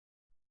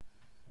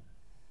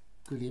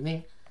Good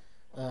evening.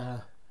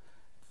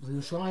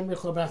 V'lYerushalayim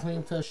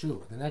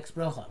Tashu. The next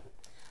bracha.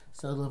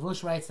 So the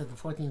Levush writes that the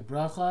 14th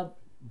bracha,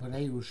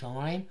 B'nai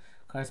Yerushalayim,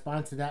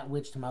 corresponds to that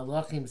which the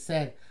Malachim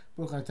said,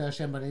 Baruch Atah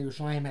Hashem B'nai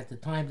Yerushalayim, at the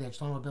time that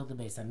Shlomo built the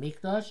Beis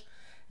HaMikdash,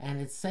 and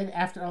it's said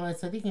after all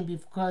tzaddikim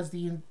because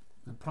the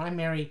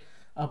primary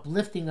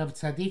uplifting of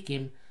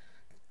tzaddikim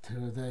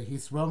to the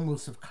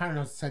Hisromus of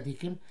Karnos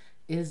tzaddikim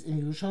is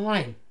in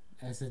Yerushalayim,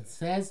 as it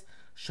says,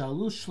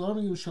 Shalu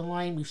Shlomo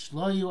Yerushalayim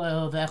Yishloyu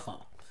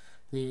Ahovecha,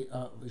 the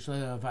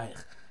Yishloyu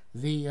Ahoveich.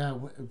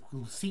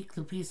 Will seek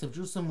the peace of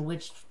Jerusalem, in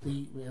which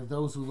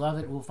those who love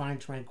it will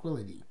find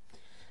tranquility.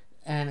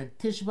 And at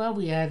Tishba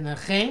we had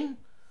Nachem,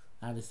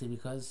 obviously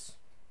because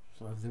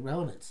of the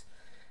relevance.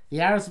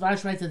 The Aros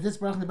Vash writes that this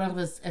bracha, the bracha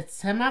is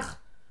Etzemach.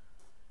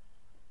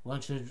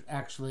 One should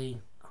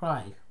actually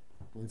cry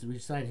when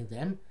reciting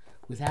them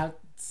without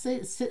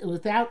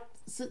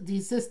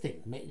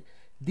desisting.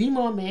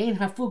 Dimo mein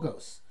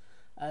hafugos,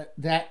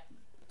 that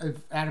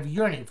out of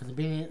yearning for the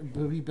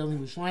rebuilding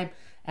of Yerushalayim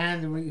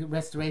and the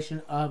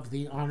restoration of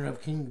the honor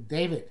of King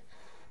David,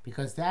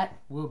 because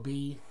that will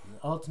be the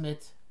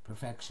ultimate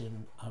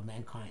perfection of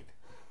mankind.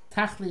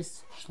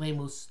 Tachlis,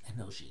 Shlemus,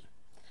 Enoshi.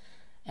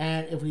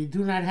 And if we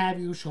do not have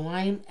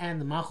Yerushalayim and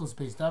the Malchus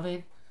Beis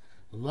David,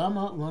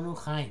 Lama Lanu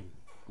Chaim.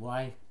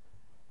 Why?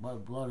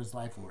 What is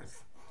life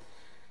worth?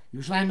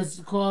 Yerushalayim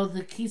is called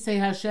the Kisei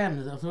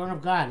Hashem, the throne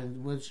of God,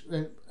 in which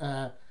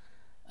and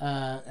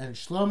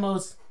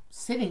Shlomo's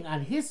sitting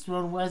on his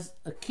throne was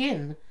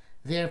akin,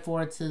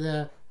 therefore, to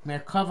the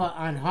Merkava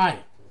on high.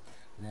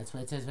 And that's why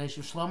it says,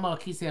 Veshu Shlomo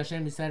Kisei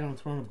Hashem, he sat on the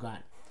throne of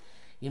God.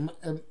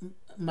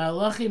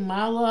 Malachim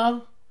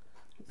Malav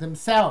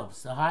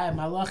themselves, the high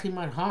Malachim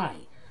on high,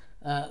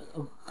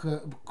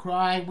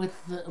 cry with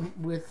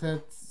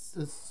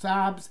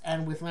sobs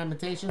and with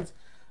lamentations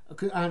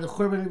on the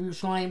Churban of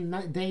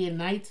Yerushalayim day and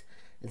night.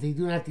 They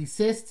do not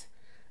desist,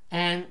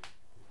 and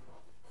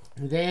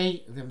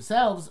they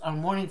themselves are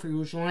mourning for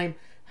Yerushalayim.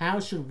 How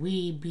should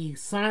we be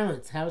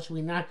silent? How should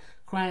we not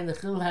cry in the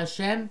Chil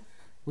Hashem,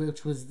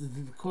 which was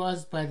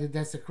caused by the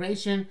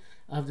desecration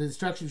of the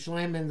destruction of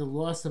Yerushalayim and the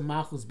loss of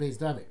Malchus Beis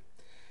David?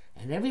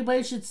 And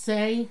everybody should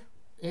say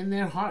in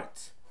their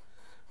heart,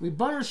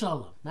 Ribono Shel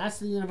Olam,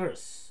 Master of the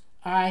Universe,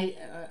 I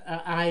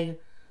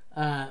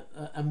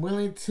am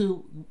willing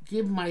to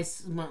give my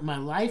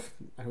life,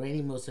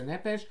 Hareini Moser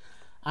Nefesh,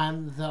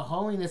 on the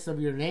holiness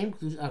of your name,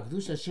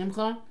 Kedusha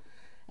Shimcha.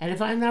 And if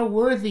I'm not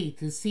worthy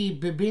to see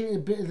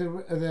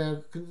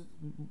the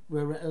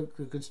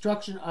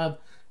construction of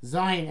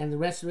Zion and the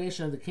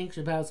restoration of the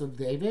kingship house of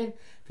David,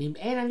 I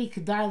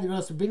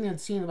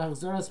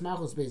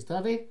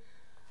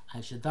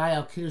should die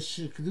al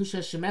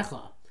Kedusha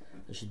Shemecha.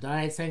 I should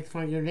die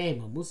sanctifying your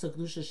name.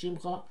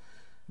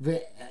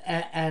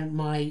 And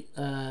my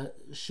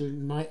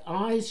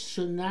eyes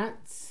should not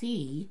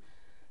see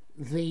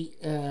the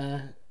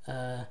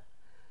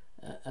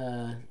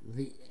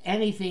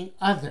anything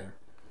other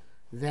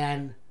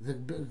than the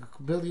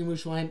building of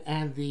Yerushalayim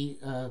and the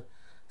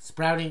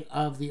sprouting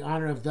of the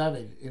honor of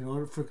David in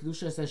order for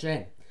Kedushas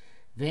Hashem.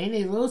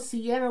 Ve'enei lo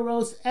siyena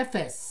ros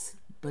efes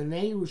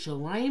b'nei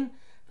Yerushalayim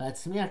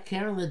v'atzmiach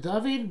keren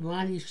leDavid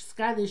v'ani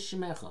skadish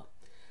shemecha.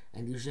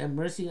 And you should have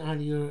mercy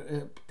on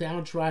your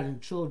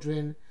downtrodden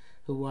children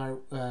who are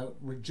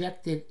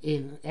rejected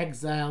in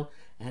exile,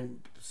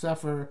 and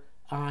suffer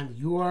on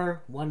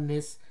your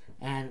oneness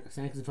and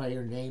sanctify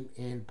your name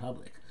in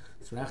public.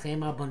 That is the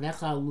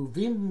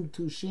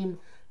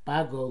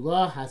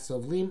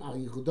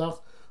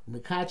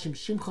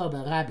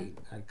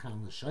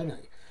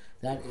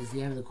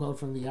end of the quote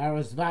from the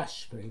Aros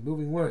Vash. Very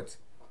moving words.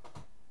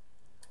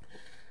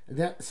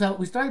 So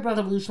we started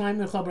Bracha V'lYerushalayim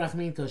Merchab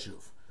Rachmin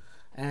Toshuv.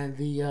 And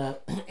the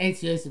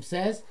Eitz Yosef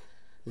says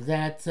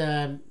that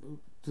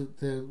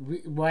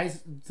why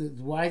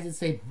does it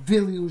say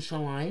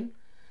V'lYerushalayim?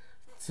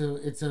 So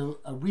it's a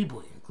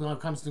riboy. It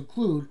comes to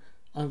include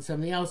on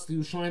something else, the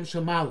Yerushalayim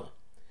Shamala.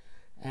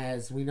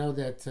 As we know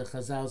that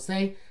Chazal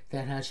say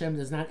that Hashem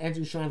does not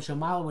enter Yerushalayim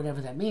Shamala, whatever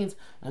that means,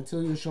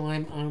 until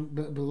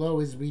Yerushalayim below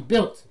is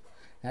rebuilt.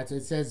 That's what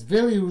it says,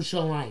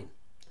 V'lYerushalayim.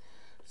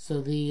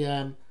 So the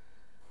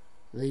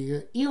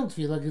Iyun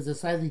Tefillah gives a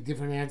slightly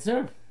different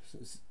answer.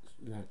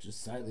 Not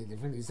just slightly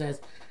different. He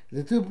says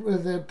the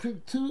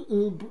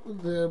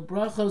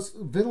brachos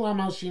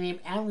V'lam al Shinim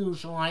and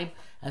Yerushalayim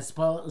as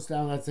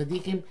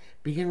tzaddikim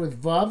begin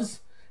with vavs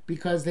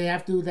because they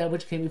have to do that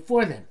which came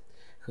before them.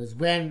 Because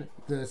when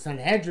the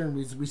Sanhedrin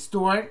was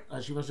restored,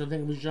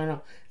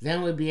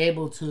 then we'll be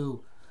able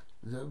to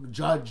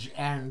judge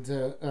and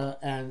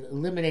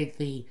eliminate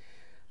the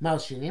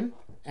Malshinim.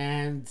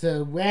 And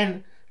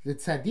when the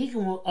tzaddikim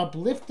will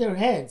uplift their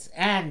heads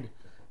and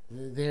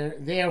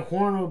their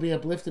horn will be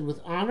uplifted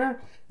with honor,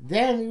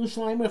 then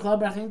Yerushalayim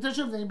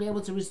they'll be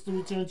able to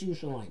return to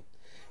Yerushalayim.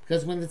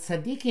 Because when the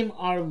tzaddikim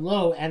are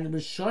low and the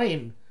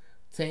Rishoyim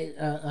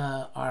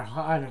are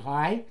on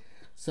high,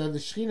 so the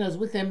Shekhinah is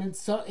with them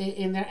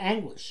in their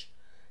anguish,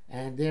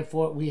 and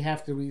therefore we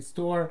have to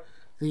restore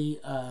the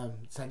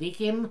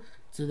tzaddikim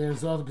to their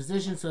exalted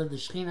position, so that the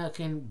Shekhinah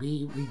can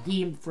be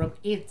redeemed from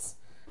its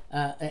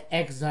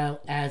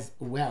exile as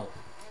well.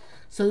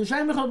 So we should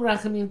come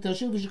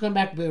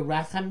back to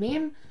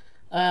Rachamim.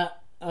 The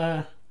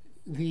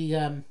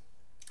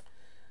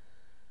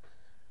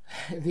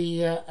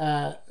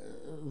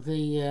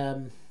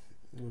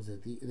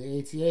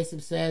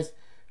ATSF says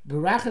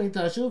Berachamim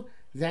Tashuv,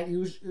 that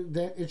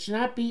it should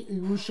not be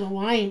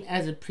Yerushalayim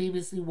as it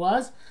previously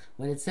was,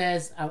 when it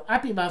says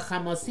Api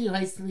B'Chamasi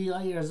Haisli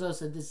Ayrazos,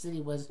 that this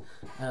city was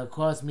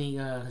caused me,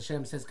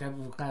 Hashem says,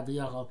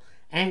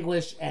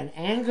 anguish and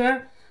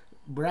anger.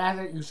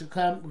 Rather, you should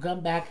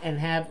come back and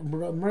have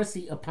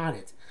mercy upon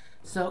it.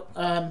 So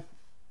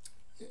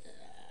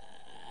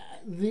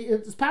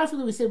it's possible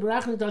that we say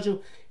Berachamim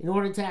Tashuv in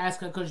order to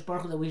ask HaKadosh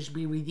Baruch Hu that we should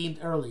be redeemed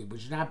early,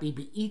 which should not be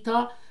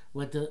Be'ita,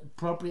 with the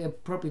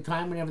appropriate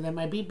time, whenever that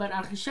might be. But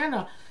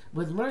Achishena,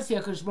 with mercy,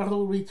 HaKadosh Baruch Hu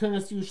will return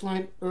us to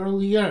Yerushalayim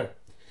earlier.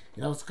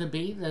 It also could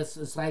be, that's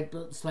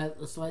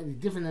slightly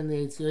different than the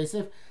Eitz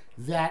Yosef,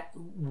 that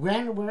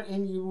when we're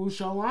in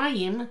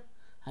Yerushalayim,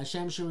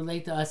 Hashem should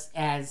relate to us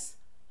as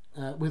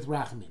with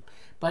Rachamim.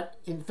 But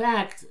in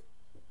fact,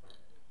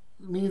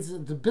 it means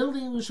that the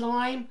building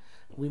Yerushalayim,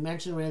 we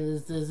mentioned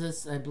there's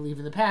this, I believe,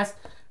 in the past,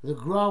 the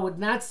Gra would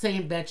not say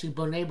in Betchi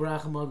Bonei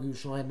Barachim of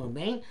Yerushalayim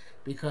Amen,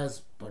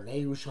 because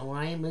Bonei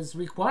Yerushalayim is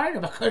required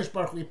of HaKadosh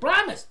Baruch Hu, we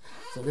promised.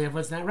 So therefore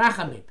it's not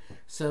Rachamim.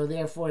 So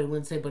therefore he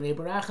wouldn't say Bonei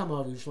Barachim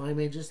of Yerushalayim,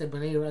 he just say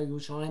Bonei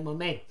Yerushalayim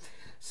Amen.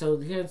 So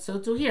here,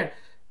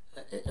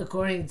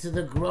 according to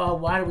the Gra,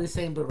 why are we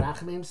saying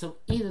Barachimim? So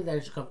either that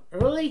it should come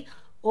early,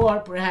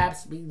 or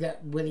perhaps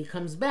that when he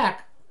comes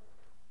back,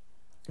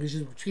 he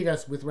should treat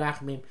us with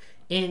Rachamim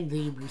in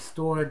the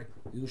restored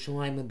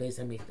Yerushalayim and Beis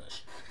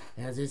HaMikdash.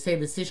 As they say,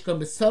 "V'sishka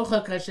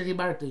b'socha kasher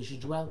dibarta," you should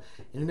dwell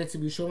in the midst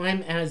of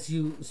Yerushalayim as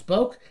you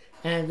spoke,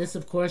 and this,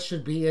 of course,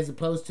 should be as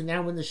opposed to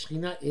now when the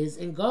Shekhinah is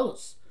in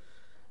Golus.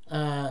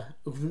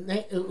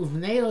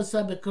 Uvnei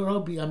osa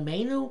b'karo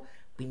b'yameinu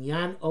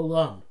binyan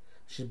olam.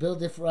 Should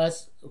build it for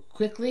us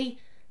quickly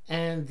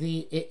and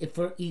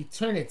for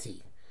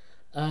eternity.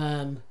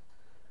 The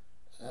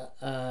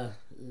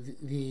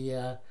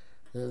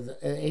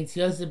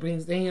Eitz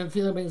brings down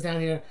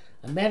here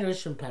a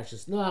medrash from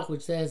Parshas Noach,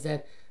 which says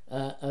that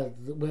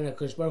when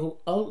HaKadosh Baruch Hu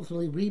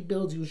ultimately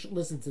rebuilds, you should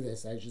listen to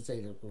this. I should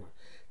say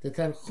the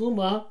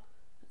Tanchuma.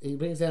 He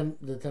brings down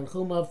the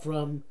Tanchuma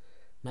from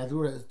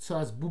Madura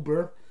Tzaz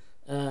Buber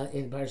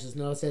in Parshas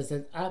Noach, says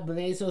that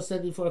Bnei Yisrael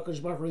said before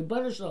HaKadosh Baruch Hu,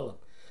 Ribbon Shalom,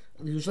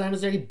 Yerushalayim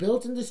was already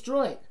built and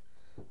destroyed.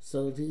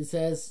 So he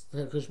says,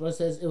 HaKadosh Baruch Hu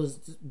says it was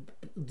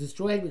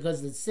destroyed because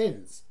of the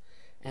sins,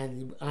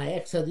 and I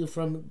exiled you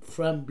from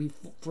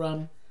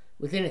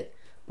within it.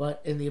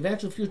 But in the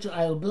eventual future,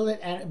 I will build it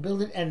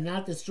and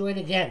not destroy it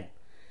again.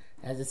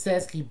 As it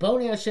says,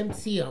 Kiboni Hashem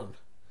Tzion,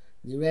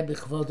 Nireh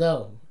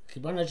B'chvodo.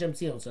 Kiboni Hashem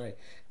Tzion, sorry.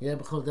 Nireh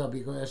B'chvodo.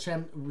 Because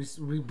Hashem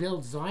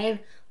rebuilds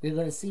Zion, we're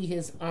going to see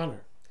His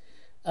honor.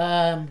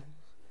 The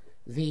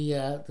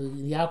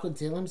Yalkut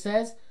Tehillim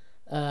says,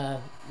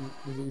 the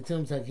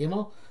Tehillim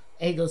Gimel,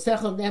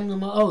 Eidosecha Nemnu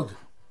Ma'od.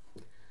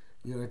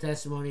 Your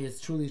testimony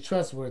is truly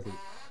trustworthy.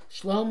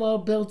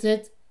 Shlomo built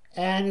it,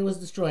 and it was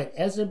destroyed.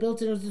 Ezra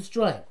built it, and it was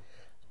destroyed.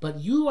 But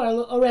you are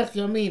Orech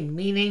Yomim,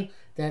 meaning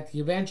that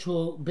the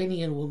eventual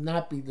Binyan will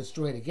not be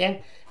destroyed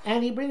again.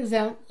 And he brings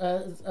out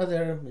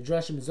other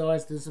Midrashim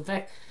Zohars to this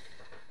effect.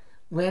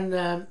 When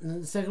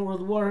in the Second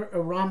World War,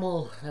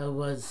 Rommel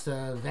was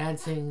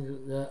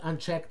advancing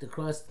unchecked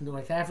across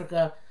North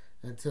Africa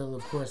until,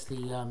 of course,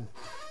 he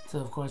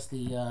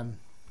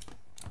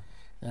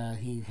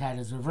had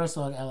his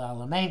reversal at El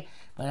Alamein,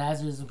 but as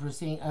he was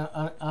proceeding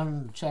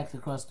unchecked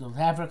across North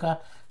Africa,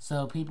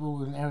 so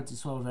people in Eretz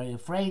Yisrael were very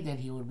afraid that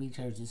he would reach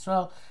Eretz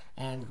Yisrael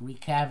and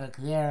wreak havoc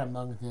there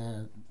among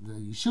the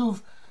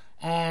Yishuv,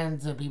 and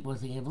people were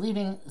thinking of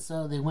leaving,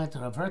 so they went to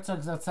Rav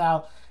Herzog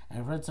Zatzal, and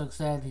Rav Herzog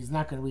said he's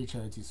not going to reach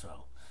Eretz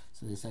Yisrael.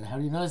 So they said, how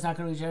do you know he's not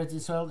going to reach Eretz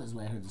Yisrael? This is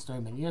why I heard the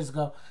story many years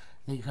ago,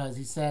 because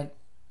he said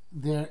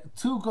there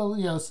two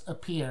Golios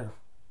appear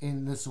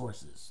in the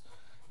sources.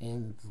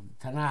 In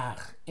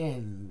Tanakh,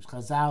 in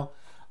Chazal,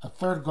 a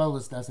third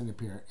Golus doesn't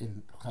appear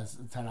in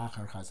Tanakh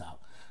or Chazal.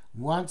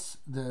 Once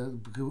the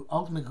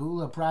ultimate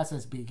Geula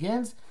process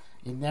begins,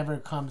 it never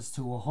comes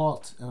to a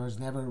halt or is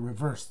never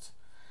reversed.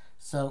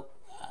 So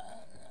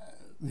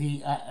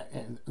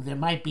there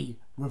might be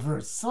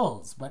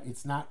reversals, but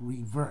it's not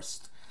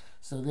reversed.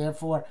 So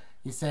therefore,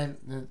 he said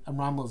that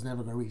Rommel is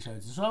never going to reach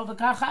Eretz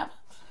Yisrael.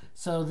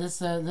 So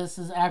this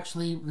is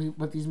actually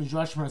what these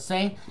Midrashim are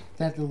saying,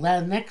 that the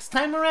next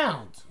time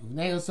around,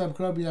 it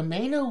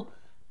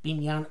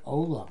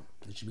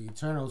should be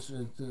eternal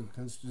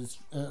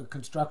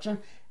construction,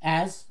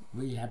 as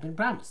we have been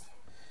promised.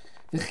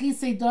 So in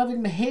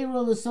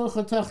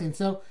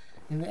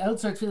the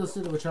outside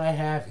Tefillah which I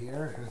have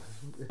here,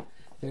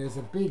 there's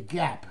a big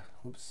gap.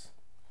 Oops.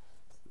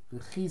 The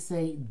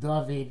Chisei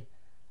David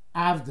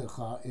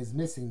Avdecha is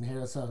missing.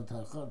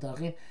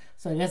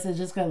 So I guess they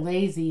just got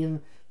lazy, and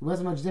there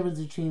wasn't much difference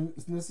between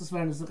Nusach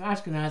and Nusach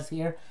Ashkenaz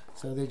here,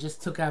 so they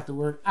just took out the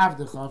word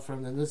Avdecha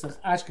from the Nusach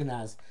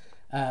Ashkenaz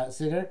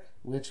Siddur,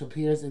 which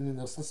appears in the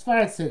Nosal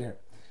Sfarad Siddur.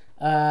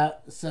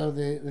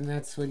 And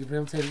that's what you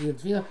bring to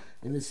the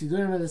in the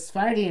Siddurim of the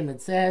Sfardim.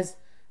 It says,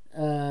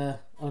 oh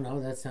no,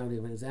 that's not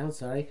even example.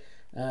 Sorry,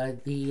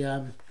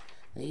 the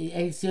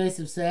Eitz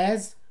Yosef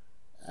says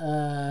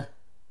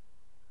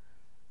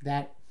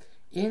that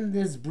in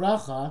this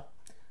bracha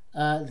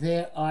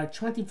there are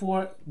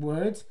 24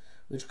 words,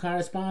 which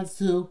corresponds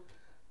to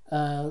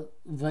Yeshvu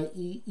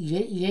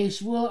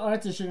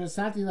Arta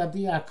Shenasati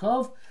Labdi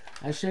Yaakov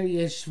Asher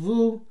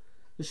Yeshvu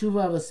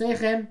Yeshuva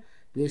Avosechem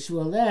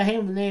Yeshvu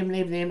Alehem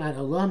Name Ad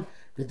Olam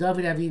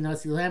V'David Avi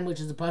Nasilhem, which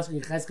is the pasuk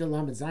in Cheskel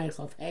Lamed Zayin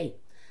Chav Hey,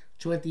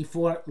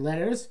 24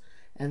 letters,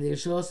 and there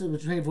should also be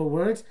 24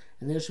 words,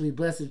 and there should be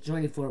blessed with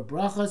 24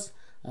 brachos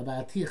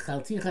about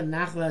Chalticha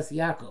Nachlas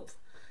Yaakov.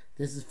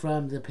 This is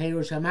from the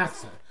Perush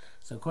HaMachzor.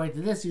 So according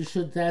to this,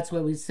 that's why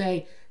we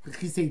say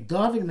Chisei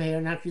David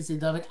Meir, not Chisei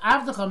David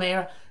Avdecha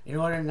Meir, in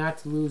order not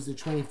to lose the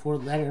 24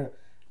 letter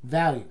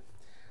value.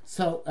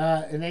 So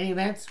in any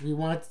event, we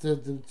want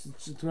the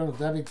throne of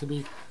David to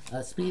be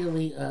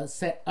speedily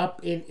set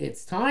up in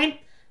its time,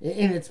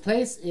 in its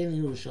place in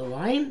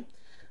Yerushalayim.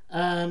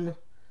 And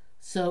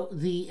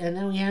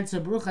then we answer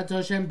Baruch Atah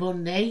Hashem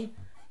Bonei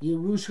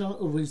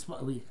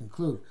Yerushalayim. We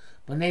conclude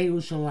Bonei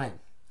Yerushalayim.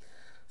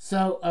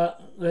 So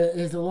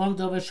there's a long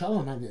Dover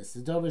Shalom on this.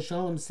 The Dover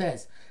Shalom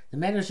says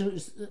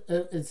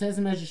it says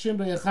in Medrashim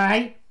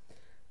B'Yachai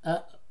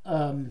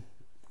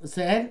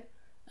said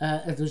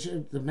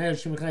the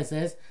Medrashim B'Yachai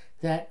says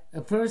that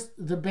first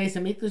the Beis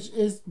Hamikdash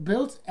is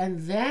built, and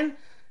then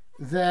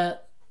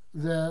the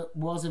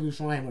walls of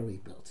Yerushalayim are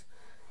rebuilt,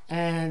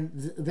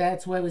 and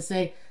that's why we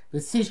say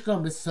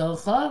V'Sishkom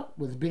B'Socha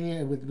with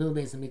building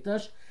Beis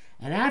Hamikdash,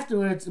 and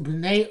afterwards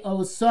B'nei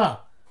Osa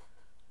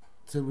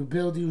to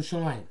rebuild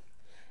Yerushalayim.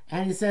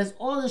 And he says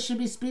all this should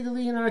be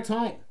speedily in our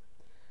time.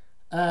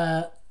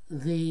 The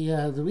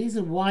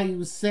reason why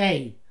you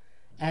say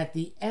at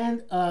the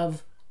end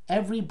of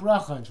every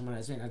bracha in Shemona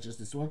Esrei, not just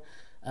this one,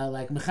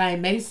 like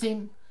Mechayim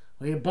Mesim,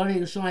 where you're burning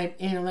Yerushalayim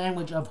in a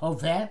language of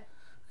Hoveh,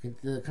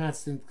 the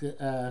constant,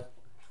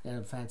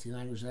 fancy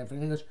language for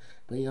English,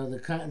 but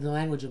the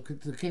language of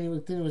the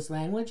continuous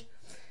language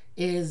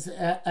is,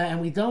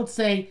 and we don't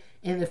say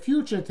in the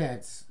future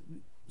tense,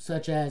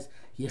 such as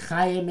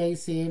Yechayim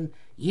Mesim,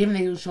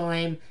 Yivnei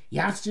Yerushalayim,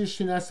 Yachzir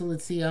Shenasel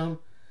L'Tzion.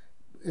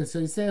 And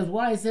so he says,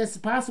 why is this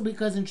possible?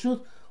 Because in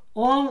truth,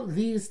 all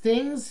these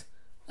things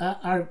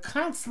are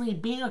constantly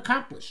being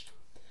accomplished.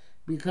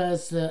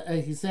 Because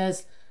he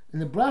says, in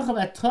the bracha of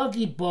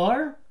Atagi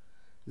Bar,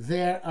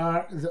 there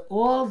are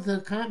all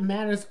the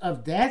matters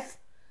of death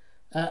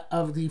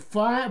of the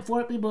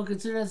four people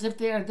considered as if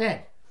they are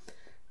dead.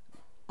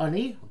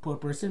 Ani, a poor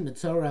person,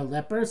 Mitzora, a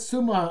leper,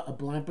 Suma, a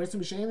blind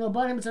person, Mishayin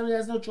Lobanim, somebody who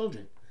has no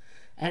children.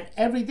 And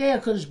every day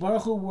HaKadosh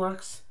Baruch Hu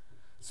works,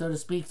 so to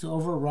speak, to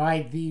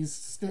override these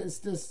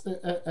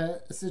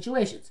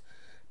situations.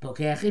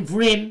 Pokeach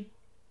Ivrim,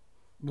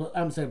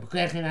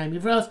 Pokeach Einayim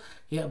Ivros,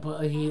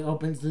 he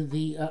opens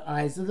the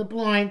eyes of the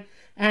blind,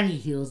 and he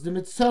heals the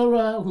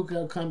Mitzora, who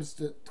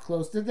comes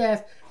close to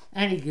death,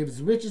 and he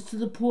gives riches to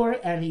the poor,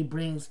 and he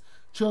brings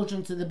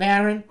children to the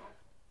barren.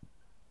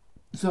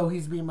 So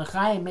he's being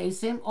Machayim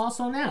Mesim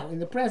also now, in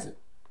the present.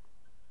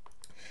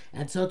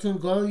 And so to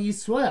Gol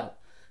Yisrael,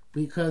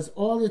 because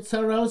all the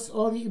tzaros,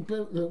 all the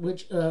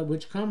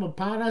which come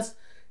upon us,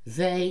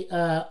 they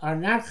are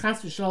not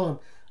chas v'sholom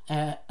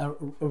a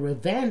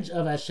revenge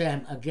of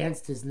Hashem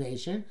against His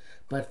nation,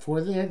 but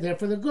they're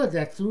for the good.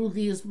 That through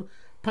these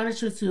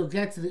punishments you'll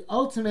get to the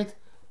ultimate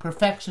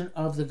perfection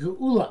of the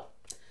geula.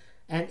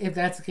 And if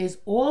that's the case,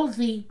 all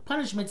the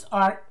punishments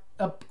are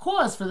a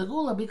cause for the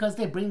geula because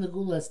they bring the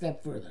geula a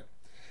step further.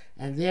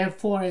 And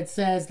therefore, it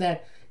says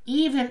that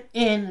even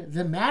in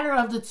the matter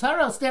of the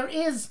tzaros, there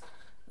is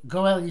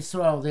Goel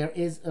Yisrael, there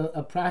is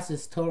a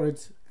process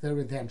towards the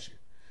redemption.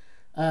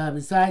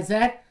 Besides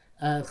that,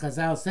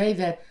 Chazal say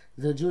that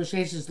the Jewish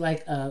nation is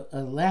like a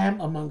lamb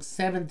among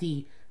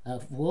 70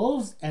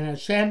 wolves, and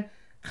Hashem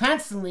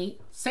constantly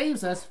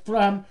saves us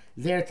from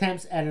their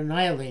attempts at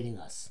annihilating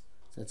us.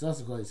 So it's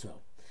also Goel Yisrael.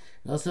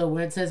 And also,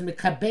 when it says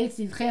Mekabetz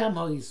Yidchei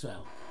Amo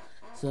Yisrael,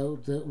 so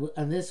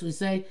on this we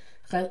say,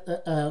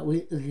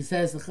 he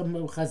says,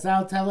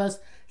 Chazal tell us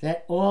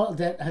that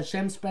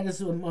Hashem spread us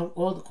among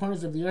all the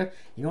corners of the earth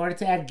in order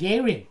to add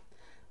gerim,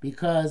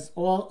 because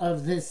all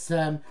of this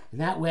in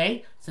that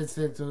way, since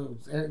it's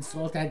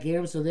all to add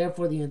gerim, so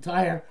therefore the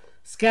entire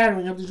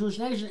scattering of the Jewish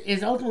nation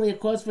is ultimately a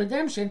cause for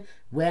redemption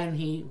when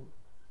He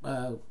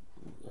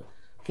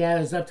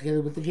gathers up together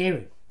with the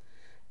gerim.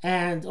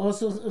 And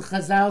also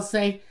Chazal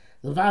say,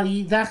 L'val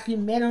yidach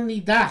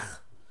imenu nidach,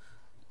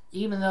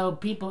 even though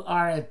people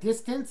are at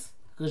distance,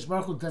 Kodesh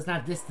Baruch Hu does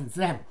not distance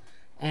them,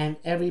 and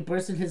every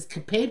person is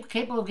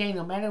capable of getting,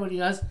 no matter what he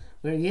does,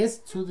 where he is,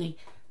 to the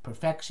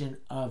perfection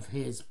of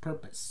his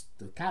purpose,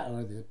 the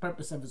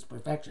purpose of his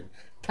perfection,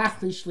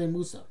 Tachli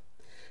Shleimusa.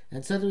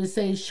 And so we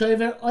say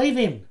Shover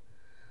Oivim.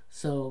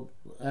 So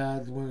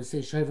when we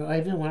say Shover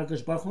Oivim, we want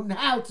Kodesh Baruch Hu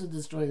now to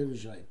destroy the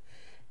Rishonim.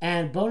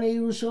 And Bonei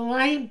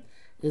Yerushalayim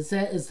is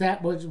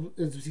that what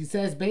he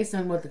says based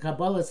on what the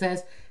Kabbalah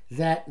says,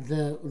 that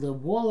the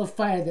wall of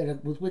fire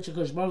with which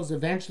Hakadosh Baruch is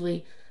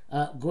eventually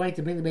going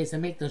to bring the Beis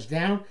Hamikdash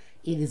down,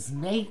 it is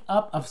made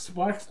up of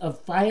sparks of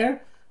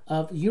fire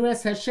of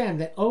Yiras Hashem,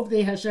 that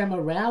Ovdei Hashem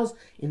arouse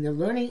in their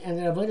learning and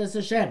their avodas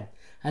Hashem.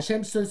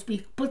 Hashem, so to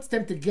speak, puts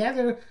them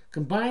together,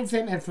 combines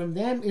them, and from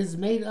them is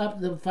made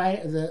up the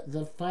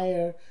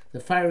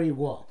fiery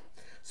wall.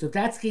 So if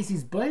that's the case,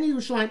 he's burning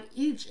Yerushalayim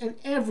each and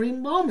every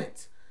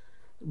moment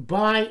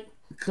by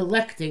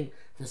collecting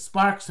the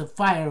sparks of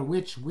fire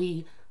which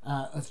we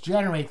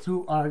generate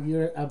through our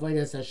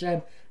avodas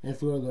Hashem and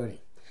through our learning.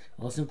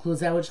 Also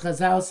includes that which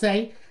Chazal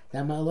say,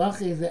 that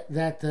Malachi, when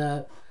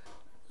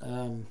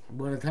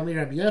the Talmid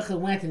Rabbi Yochanan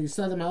went and he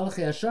saw the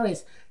Malachi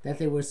Asharis, that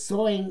they were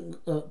sowing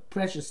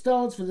precious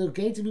stones for the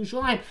gates of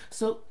Yerushalayim.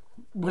 So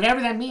whatever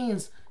that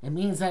means, it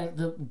means that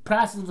the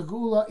process of the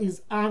Geula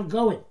is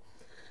ongoing.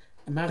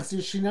 And Machzir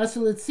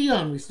Shinasul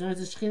Etzion, returns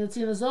to Shechinah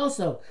Tzion, is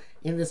also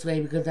in this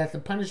way, because that the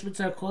punishments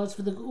are caused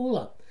for the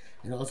Geula.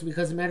 And also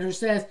because the Medrash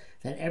says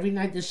that every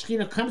night the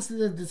Shekhinah comes to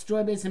the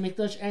destroyed Beis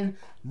Hamikdash and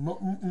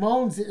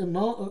mourns it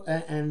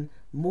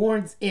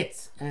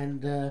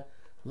and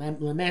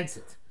laments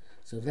it.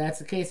 So if that's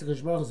the case, the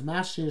Hakadosh Baruch Hu is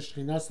Mashir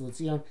Shechinasul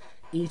Etzion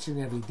each and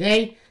every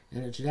day,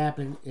 and it should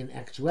happen in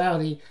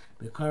actuality.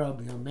 B'karo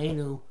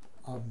b'yomeinu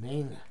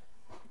amen.